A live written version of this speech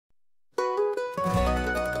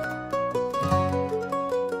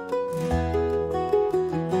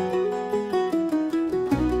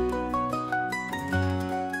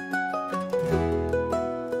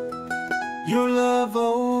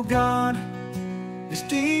is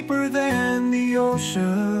deeper than the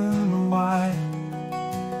ocean wide,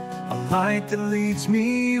 a light that leads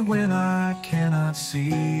me when I cannot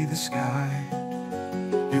see the sky.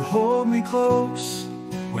 You hold me close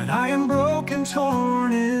when I am broken,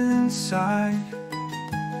 torn inside.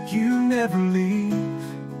 You never leave,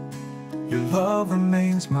 your love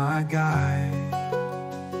remains my guide.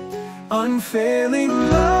 Unfailing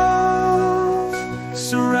love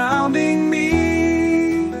surrounding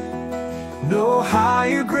me, no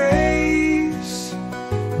higher grace,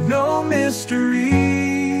 no mystery.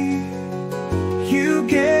 You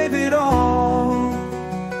gave it all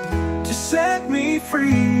to set me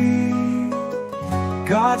free.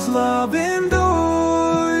 God's love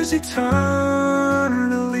endures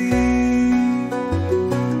eternally.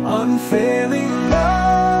 Unfailing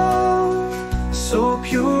love, so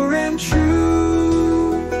pure and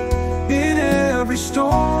true. In every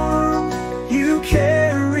storm, you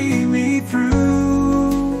carry me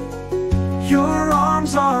through. Your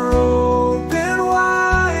arms are open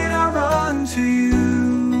wide, I run to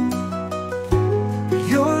you.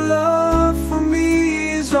 Your love for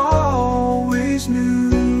me is always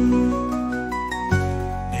new.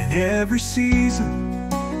 In every season,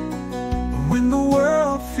 when the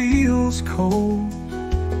world feels cold,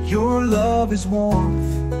 your love is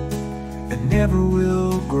warmth that never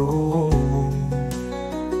will grow old.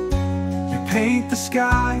 You paint the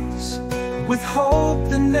skies with hope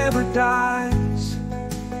that never dies,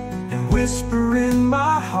 and whisper in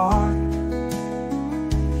my heart,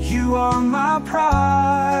 you are my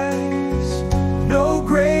prize. No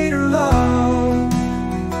greater love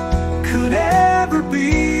could ever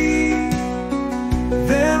be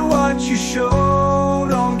than what you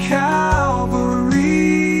showed on Calvary.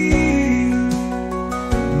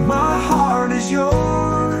 My heart is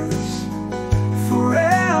yours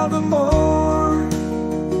forevermore.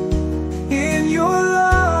 In your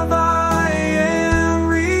love I am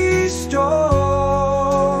restored.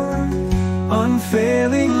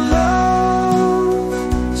 Unfailing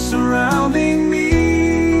love surrounding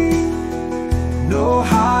me, no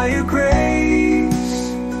higher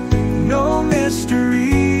grace, no mystery.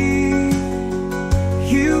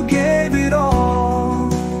 You gave it all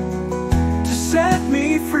to set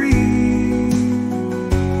me free.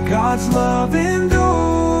 God's love is